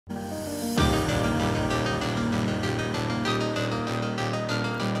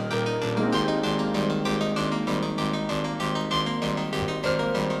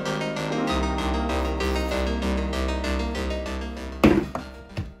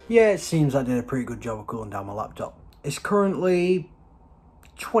Yeah, it seems I did a pretty good job of cooling down my laptop. It's currently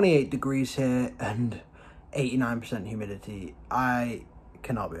 28 degrees here and 89% humidity. I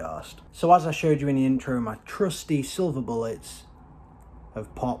cannot be arsed. So as I showed you in the intro, my trusty silver bullets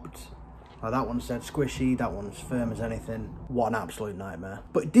have popped. Now that one said squishy, that one's firm as anything. What an absolute nightmare.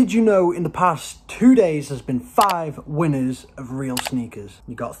 But did you know in the past 2 days there's been 5 winners of real sneakers?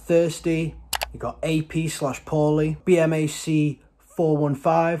 You got Thirsty, you got AP/Paulie, BMAC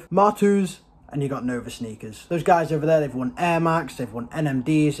 415, Martuz, and you got Nova Sneakers. Those guys over there, they've won Air Max, they've won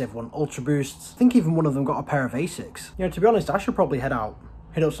NMDs, they've won Ultra Boosts. I think even one of them got a pair of Asics. You know, to be honest, I should probably head out,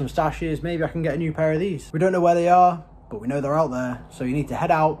 hit up some stashes, maybe I can get a new pair of these. We don't know where they are, but we know they're out there, so you need to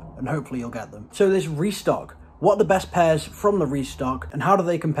head out and hopefully you'll get them. So this restock, what are the best pairs from the restock and how do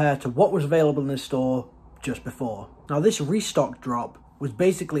they compare to what was available in the store just before? Now this restock drop was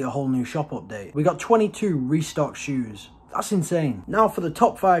basically a whole new shop update. We got 22 restock shoes. That's insane. Now for the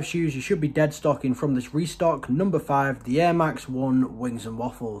top 5 shoes you should be dead stocking from this restock. Number 5, the Air Max 1 Wings and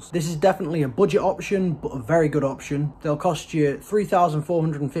Waffles. This is definitely a budget option, but a very good option. They'll cost you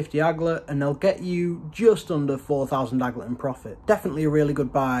 3,450 Aglet and they'll get you just under 4,000 Aglet in profit. Definitely a really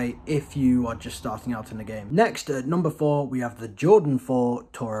good buy if you are just starting out in the game. Next at number 4, we have the Jordan 4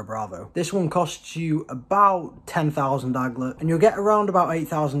 Toro Bravo. This one costs you about 10,000 Aglet and you'll get around about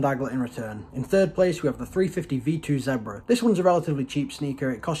 8,000 Aglet in return. In third place, we have the 350 V2 Zebra. This one's a relatively cheap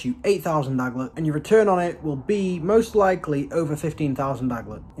sneaker. It costs you 8,000 Aglet and your return on it will be most likely over 15,000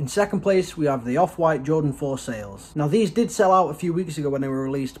 Aglet. In second place, we have the Off-White Jordan 4 Sales. Now these did sell out a few weeks ago when they were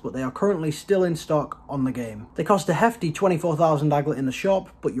released, but they are currently still in stock on the game. They cost a hefty 24,000 Aglet in the shop,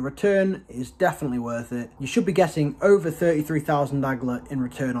 but your return is definitely worth it. You should be getting over 33,000 Aglet in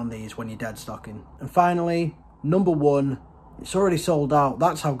return on these when you're dead stocking. And finally, number 1, it's already sold out,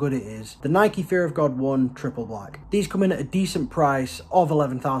 that's how good it is. The Nike Fear of God 1 Triple Black. These come in at a decent price of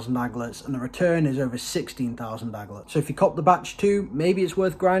 11,000 Aglets and the return is over 16,000 Aglets. So if you cop the batch 2, maybe it's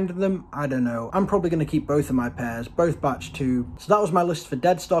worth grinding them, I don't know. I'm probably going to keep both of my pairs, both batch 2. So that was my list for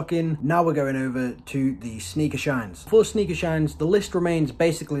dead stocking. Now we're going over to the sneaker shines. For sneaker shines, the list remains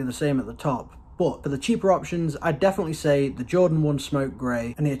basically the same at the top. But for the cheaper options, I'd definitely say the Jordan 1 Smoke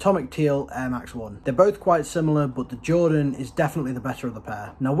Grey and the Atomic Teal Air Max 1. They're both quite similar, but the Jordan is definitely the better of the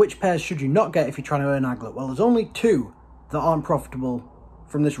pair. Now, which pairs should you not get if you're trying to earn Aglet? Well, there's only 2 that aren't profitable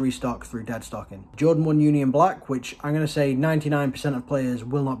from this restock through dead stocking. Jordan 1 Union Black, which I'm going to say 99% of players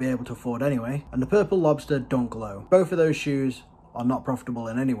will not be able to afford anyway, and the Purple Lobster Dunk Low. Both of those shoes are not profitable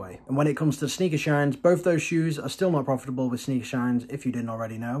in any way. And when it comes to sneaker shines, both those shoes are still not profitable with sneaker shines if you didn't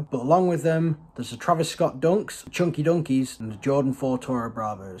already know. But along with them, there's the Travis Scott Dunks, Chunky Dunkies, and the Jordan 4 Toro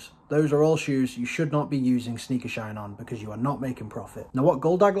Bravos. Those are all shoes you should not be using sneaker shine on because you are not making profit. Now what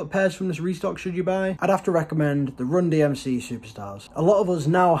gold Aglet pairs from this restock should you buy? I'd have to recommend the Run DMC Superstars. A lot of us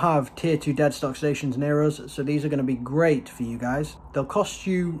now have tier 2 dead stock stations near us, so these are going to be great for you guys. They'll cost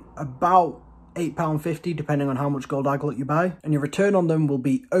you about £8.50 depending on how much gold Aglet you buy, and your return on them will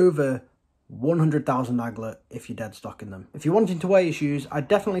be over 100,000 Aglet if you're dead stocking them. If you're wanting to wear your shoes, I'd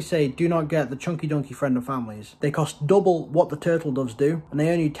definitely say do not get the Chunky Dunky Friend of Families. They cost double what the Turtle Doves do, and they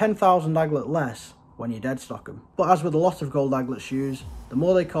earn you 10,000 Aglet less when you dead stock them. But as with a lot of gold Aglet shoes, the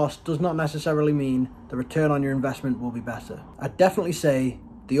more they cost does not necessarily mean the return on your investment will be better. I'd definitely say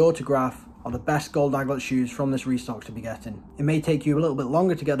the Autograph are the best gold Aglet shoes from this restock to be getting. It may take you a little bit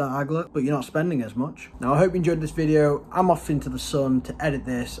longer to get that Aglet, but you're not spending as much. Now I hope you enjoyed this video. I'm off into the sun to edit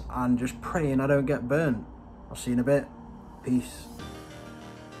this and just praying I don't get burnt. I'll see you in a bit. Peace.